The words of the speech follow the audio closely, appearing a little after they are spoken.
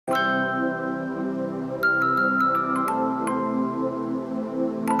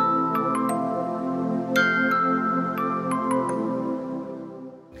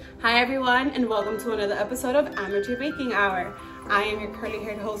Hi everyone, and welcome to another episode of Amateur Baking Hour. I am your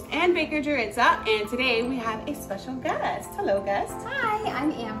curly-haired host and baker, Jaritza, and today we have a special guest. Hello, guest. Hi,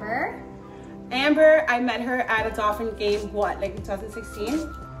 I'm Amber. Amber, I met her at a dolphin game, what, like in 2016?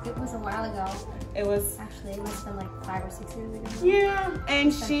 It was a while ago. It was... Actually, it must have been like 5 or 6 years ago. Yeah,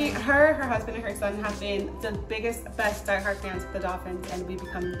 and her husband and her son have been the biggest, best diehard fans of the Dolphins, and we've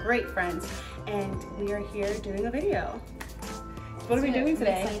become great friends, and we are here doing a video. What are we doing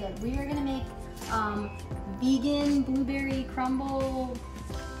today? I'm excited. We are gonna make vegan blueberry crumble.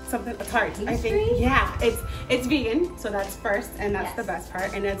 Something, a tart, pastry? I think. Yeah, it's vegan, so that's first, and that's the best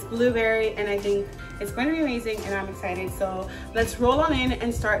part. And it's blueberry, and I think it's going to be amazing, and I'm excited. So let's roll on in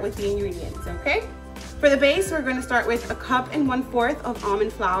and start with the ingredients, okay? For the base, we're going to start with 1 1/4 cups of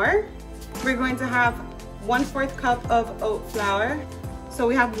almond flour. We're going to have 1/4 cup of oat flour. So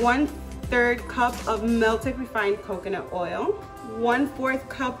we have 1/3 cup of melted refined coconut oil, 1/4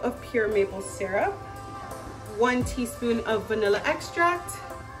 cup of pure maple syrup, 1 teaspoon of vanilla extract.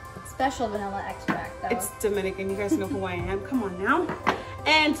 Special vanilla extract, though. It's Dominican, you guys know who I am. Come on now.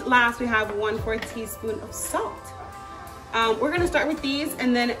 And last, we have 1/4 teaspoon of salt. We're gonna start with these,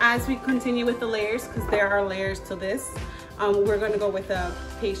 and then as we continue with the layers, because there are layers to this, we're gonna go with the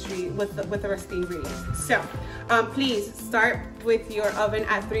pastry, with the rest of the ingredients. So, please start with your oven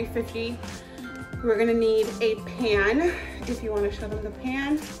at 350. We're gonna need a pan, if you wanna show them the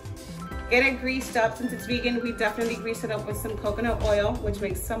pan. Get it greased up. Since it's vegan, we definitely grease it up with some coconut oil, which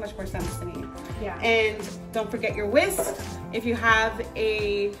makes so much more sense to me. Yeah. And don't forget your whisk. If you have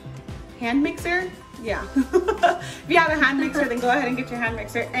a hand mixer, yeah. If you have a hand mixer, then go ahead and get your hand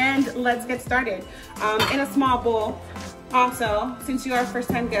mixer, and let's get started. In a small bowl. Also, since you are a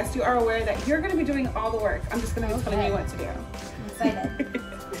first-time guest, you are aware that you're gonna be doing all the work. I'm just gonna be telling you what to do. I'm excited.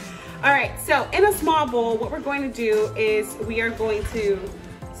 All right, so in a small bowl, what we're going to do is we are going to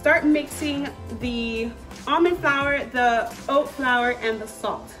start mixing the almond flour, the oat flour, and the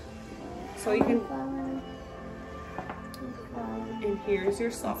salt. So you can, and here's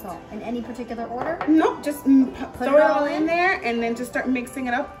your salt. In any particular order? Nope, just throw it all in there and then just start mixing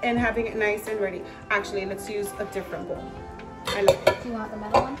it up and having it nice and ready. Actually, let's use a different bowl. I know. Do you want the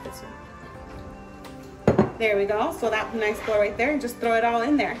metal one? There we go. So that nice bowl right there, and just throw it all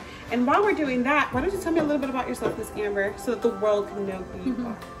in there. And while we're doing that, why don't you tell me a little bit about yourself, Miss Amber, so that the world can know who you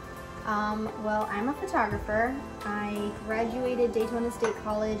are. Well, I'm a photographer. I graduated Daytona State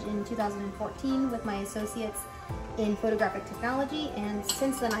College in 2014 with my associates in photographic technology, and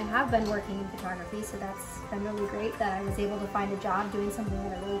since then I have been working in photography, so that's been really great that I was able to find a job doing something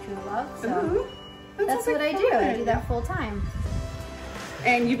that I really truly love. So that's what I do. I do that full time.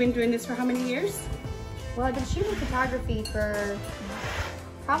 And you've been doing this for how many years? Well, I've been shooting photography for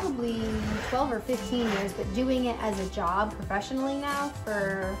probably 12 or 15 years, but doing it as a job professionally now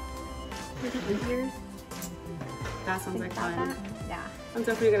for maybe 8 years. That sounds like fun. That? Yeah. I'm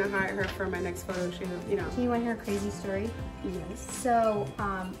definitely gonna hire her for my next photo shoot, you know. Do you want to hear a crazy story? Yes. So,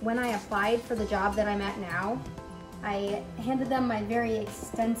 when I applied for the job that I'm at now, I handed them my very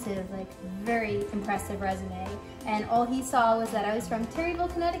extensive, like very impressive resume, and all he saw was that I was from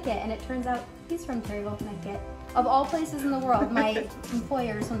Terryville, Connecticut, and it turns out he's from Terryville, Connecticut. Of all places in the world, my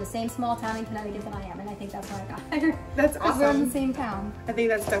employer is from the same small town in Connecticut that I am, and I think that's why I got hired. That's awesome. We're in the same town. I think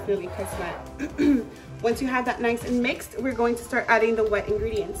that's definitely kismet. Once you have that nice and mixed, we're going to start adding the wet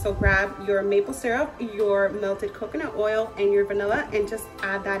ingredients. So grab your maple syrup, your melted coconut oil, and your vanilla, and just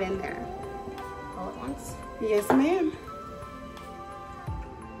add that in there. All at once? Yes, ma'am.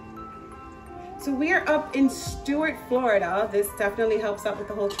 So we are up in Stuart, Florida. This definitely helps out with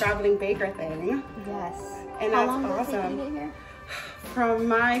the whole traveling baker thing. Yes. And How that's long awesome. did it take you to get here? From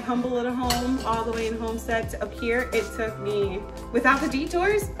my humble little home all the way in Homestead to up here, it took me, without the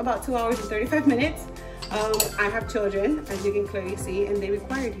detours, about 2 hours and 35 minutes. I have children, as you can clearly see, and they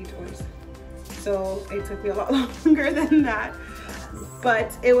require detours. So it took me a lot longer than that.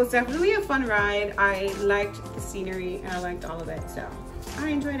 But it was definitely a fun ride. I liked the scenery and I liked all of it, so I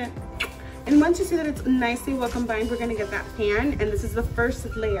enjoyed it. And once you see that it's nicely well combined, we're gonna get that pan, and this is the first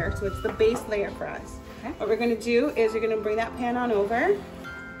layer, so it's the base layer for us. Okay. What we're gonna do is you're gonna bring that pan on over,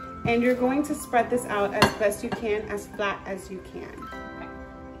 and you're going to spread this out as best you can, as flat as you can.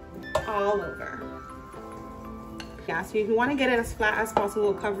 Okay. All over. Yeah, so you wanna get it as flat as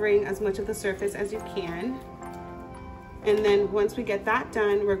possible, covering as much of the surface as you can. And then once we get that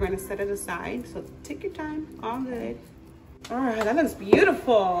done, we're gonna set it aside. So take your time, all good. All right, that looks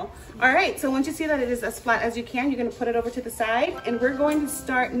beautiful. All right, so once you see that it is as flat as you can, you're gonna put it over to the side, and we're going to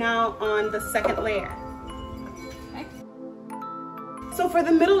start now on the second layer. Okay. So So for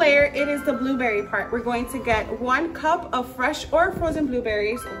the middle layer, it is the blueberry part. We're going to get 1 cup of fresh or frozen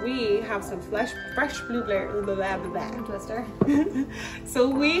blueberries. We have some fresh blueberry, Twister. So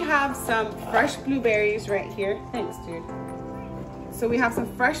we have some fresh blueberries right here. Thanks, dude. So we have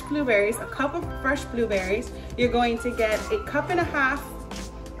some fresh blueberries, a cup of fresh blueberries. You're going to get 1.5 cups,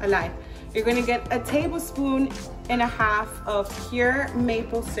 You're going to get 1.5 tablespoons of pure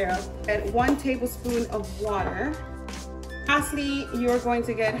maple syrup and 1 tablespoon of water. Lastly, you're going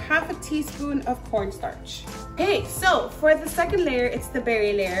to get 1/2 teaspoon of cornstarch. Okay, so for the second layer, it's the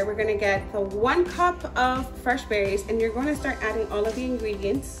berry layer. We're gonna get the 1 cup of fresh berries, and you're gonna start adding all of the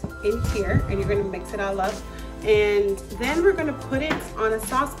ingredients in here, and you're gonna mix it all up. And then we're gonna put it on a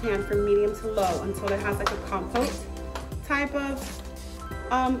saucepan from medium to low until it has like a compote type of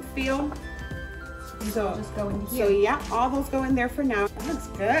feel. So just go in here. So yeah, all those go in there for now. That looks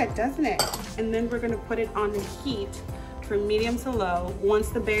good, doesn't it? And then we're gonna put it on the heat from medium to low. Once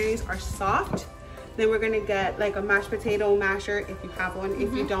the berries are soft, then we're gonna get like a mashed potato masher if you have one.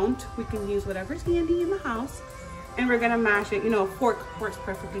 If you don't, we can use whatever's handy in the house. And we're gonna mash it, you know, a fork works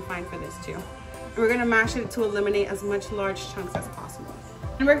perfectly fine for this too. And we're gonna mash it to eliminate as much large chunks as possible.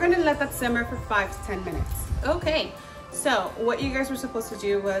 And we're gonna let that simmer for 5 to 10 minutes. Okay, so what you guys were supposed to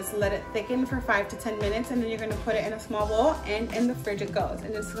do was let it thicken for 5 to 10 minutes, and then you're gonna put it in a small bowl, and in the fridge it goes.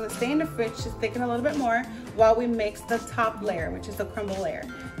 And it's gonna stay in the fridge to thicken a little bit more while we mix the top layer, which is the crumble layer.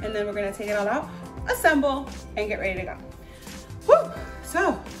 And then we're gonna take it all out, assemble, and get ready to go. Woo!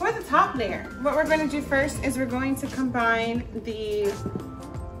 So for the top layer, what we're gonna do first is we're going to combine the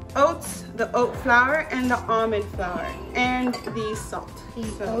oats, the oat flour, and the almond flour, and the salt.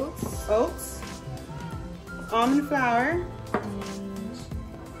 Oats, almond flour, and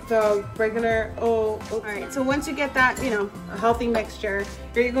the regular oats. All right, so once you get that, you know, a healthy mixture,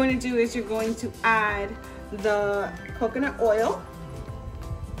 what you're going to do is you're going to add the coconut oil.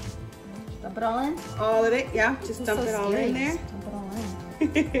 Dump it all in? All of it, yeah, just dump it all in there. Dump it all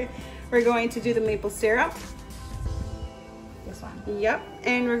in. We're going to do the maple syrup. This one. Yep,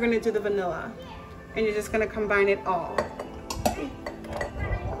 and we're gonna do the vanilla. And you're just gonna combine it all.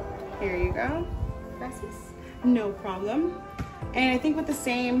 Here you go. Gracias. No problem. And I think with the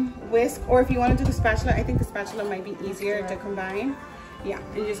same whisk, or if you want to do the spatula, I think the spatula might be easier to combine. Yeah,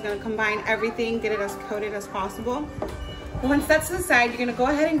 and you're just gonna combine everything, get it as coated as possible. Once that's to the side, you're gonna go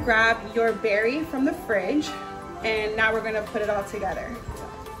ahead and grab your berry from the fridge, and now we're gonna put it all together.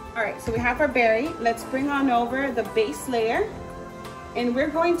 All right, so we have our berry. Let's bring on over the base layer, and we're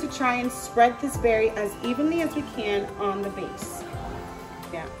going to try and spread this berry as evenly as we can on the base.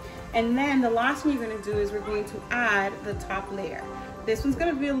 Yeah. And then the last one you're gonna do is we're going to add the top layer. This one's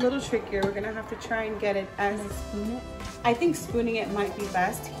gonna be a little trickier. We're gonna have to try and get it as... Can I spoon it? I think spooning it might be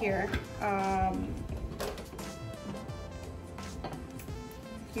best here.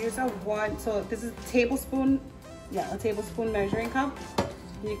 Here's a one, so this is a tablespoon, yeah, a tablespoon measuring cup.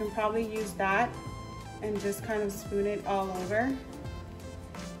 You can probably use that and just kind of spoon it all over.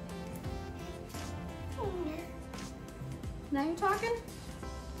 Now you're talking?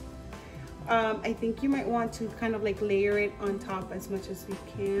 I think you might want to kind of like layer it on top as much as we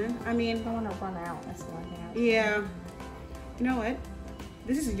can. I mean, I don't want to run out. That's the one thing. Yeah. You know what?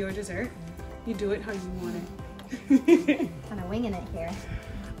 This is your dessert. You do it how you want it. Kind of winging it here.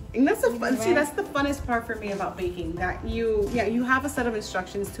 And that's the fun. See, that's the funnest part for me about baking. That you have a set of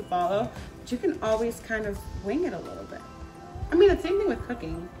instructions to follow, but you can always kind of wing it a little bit. I mean, the same thing with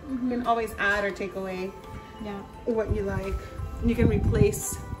cooking. You can always add or take away what you like. And you can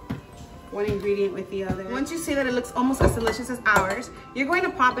replace one ingredient with the other. Once you see that it looks almost as delicious as ours, you're going to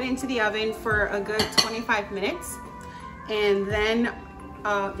pop it into the oven for a good 25 minutes. And then,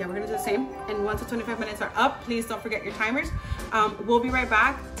 yeah, we're gonna do the same. And once the 25 minutes are up, please don't forget your timers. We'll be right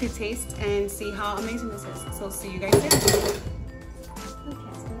back to taste and see how amazing this is. So see you guys soon.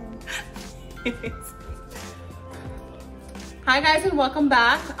 Hi guys, and welcome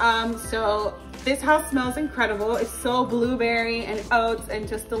back. So this house smells incredible. It's so blueberry and oats and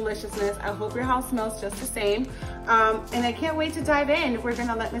just deliciousness. I hope your house smells just the same. And I can't wait to dive in. We're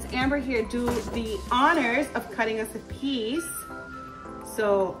gonna let Miss Amber here do the honors of cutting us a piece.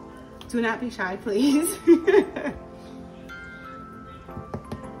 So do not be shy, please.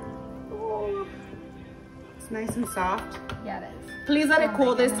 Oh, it's nice and soft. Yeah, it is. Please let it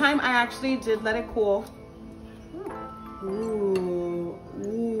cool. This time I actually did let it cool. Ooh,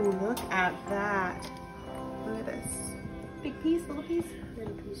 ooh, look at that. Look at this. Big piece, little piece?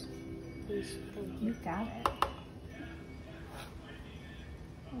 Little piece. Piece. You got it.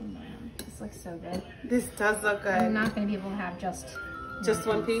 Oh man, this looks so good. This does look good. I'm not gonna be able to have just Just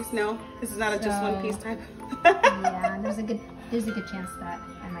one piece? No, this is not a just one piece type. Yeah, there's a good chance that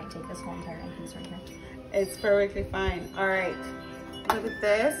I might take this whole entire piece right here. It's perfectly fine. All right, look at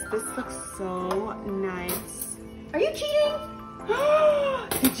this. This looks so nice. Are you cheating?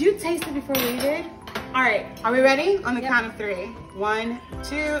 Did you taste it before we did? All right, are we ready? On the count of 3. 1,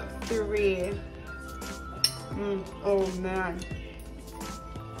 2, 3. Oh man.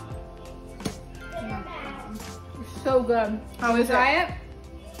 So good. How is Try it?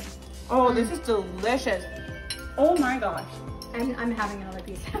 Oh, this is delicious. Oh my gosh. I'm having another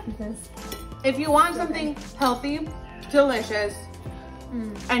piece of this. If you want something healthy, delicious,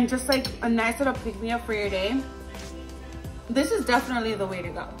 and just like a nice little pick-me-up for your day, this is definitely the way to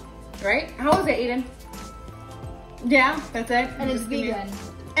go, right? How was it, Aiden? Yeah, that's it. And it's vegan.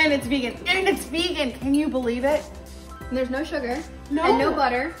 And it's vegan. And it's vegan. Can you believe it? And there's no sugar. No. And no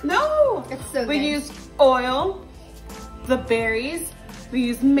butter. No. It's so good. We use oil, the berries. We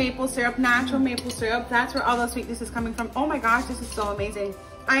use maple syrup, natural maple syrup. That's where all the sweetness is coming from. Oh my gosh, this is so amazing.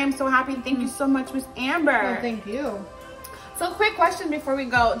 I am so happy. Thank you so much, Miss Amber. Oh, thank you. So quick question before we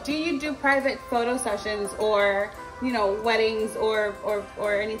go. Do you do private photo sessions or, you know, weddings or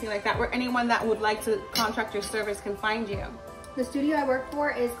anything like that where anyone that would like to contract your service can find you? The studio I work for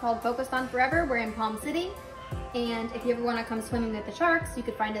is called Focused on Forever. We're in Palm City. And if you ever want to come swimming with the sharks, you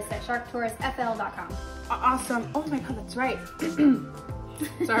could find us at sharktoursfl.com. Awesome. Oh my God, that's right.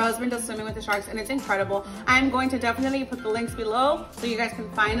 So our husband does swimming with the sharks and it's incredible. I'm going to definitely put the links below so you guys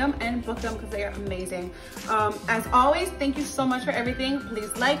can find them and book them because they are amazing. As always, thank you so much for everything.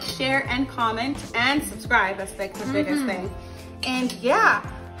 Please like, share, and comment and subscribe. That's like the biggest thing. And yeah,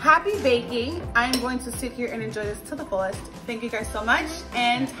 happy baking. I'm going to sit here and enjoy this to the fullest. Thank you guys so much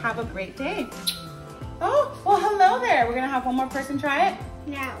and have a great day. Oh, well, hello there. We're gonna have one more person try it.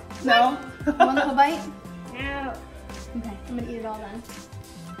 No. No? Want a little bite? No. Okay, I'm gonna eat it all then.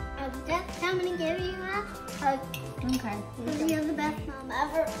 That's I'm gonna give you a hug. Okay. Because you're the best mom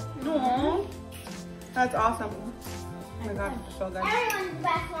ever. Aww. That's awesome. Oh my God, so good. Everyone's the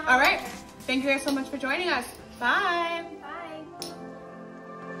best mom. All right. Thank you guys so much for joining us. Bye. Bye.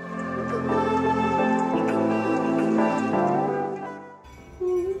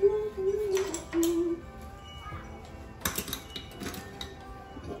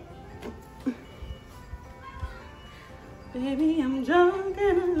 Baby, I'm drunk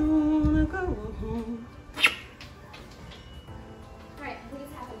and I don't wanna go home. Alright,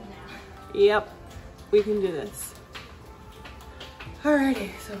 please happen now. Yep, we can do this.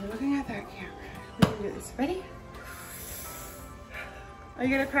 Alrighty, so we're looking at that camera. We can do this. Ready? Are you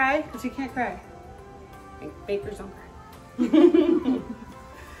gonna cry? Because you can't cry. Bakers don't cry.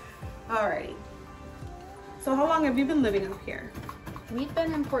 Alrighty. So how long have you been living up here? We've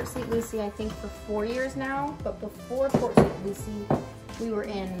been in Port St. Lucie, I think, for 4 years now, but before Port St. Lucie, we were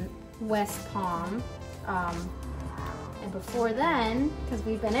in West Palm. And before then, because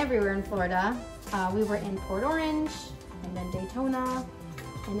we've been everywhere in Florida, we were in Port Orange, and then Daytona,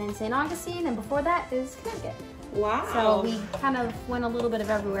 and then St. Augustine, and before that is Connecticut. Wow. So we kind of went a little bit of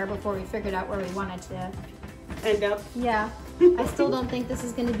everywhere before we figured out where we wanted to end up. Yeah. I still don't think this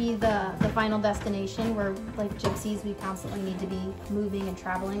is going to be the final destination. We're like gypsies. We constantly need to be moving and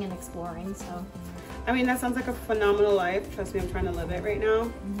traveling and exploring. So, I mean, that sounds like a phenomenal life. Trust me, I'm trying to live it right now.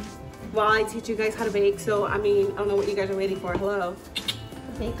 While I teach you guys how to bake. So, I mean, I don't know what you guys are waiting for. Hello.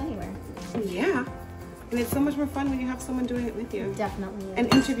 Bake anywhere. Yeah. And it's so much more fun when you have someone doing it with you. Definitely is.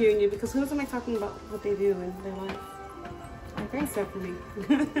 And interviewing you, because who doesn't like talking about what they do in their life? Okay, except for me.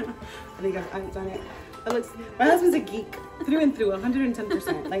 I think I've done it. My husband's a geek through and through,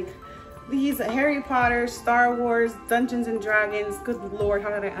 110%. Like, he's a Harry Potter, Star Wars, Dungeons and Dragons. Good Lord,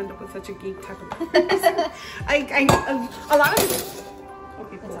 how did I end up with such a geek type of person? A lot of his,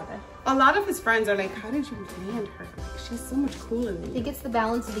 okay, cool. A lot of his friends are like, how did you land her? Like, she's so much cooler than I you. think it's the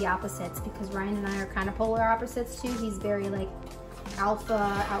balance of the opposites, because Ryan and I are kind of polar opposites too. He's very like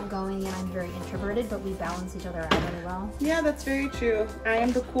alpha, outgoing, and I'm very introverted, but we balance each other out really well. Yeah, that's very true. I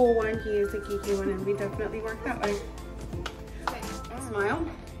am the cool one, he is the geeky one, and we definitely work that way. Okay, smile.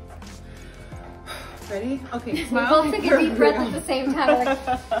 Ready? Okay, smile. We'll take a deep breath at the same time. Like,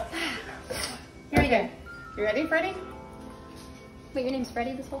 here we go. You ready, Freddie? wait, your name's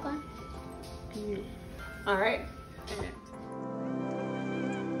Freddie this whole time? All right.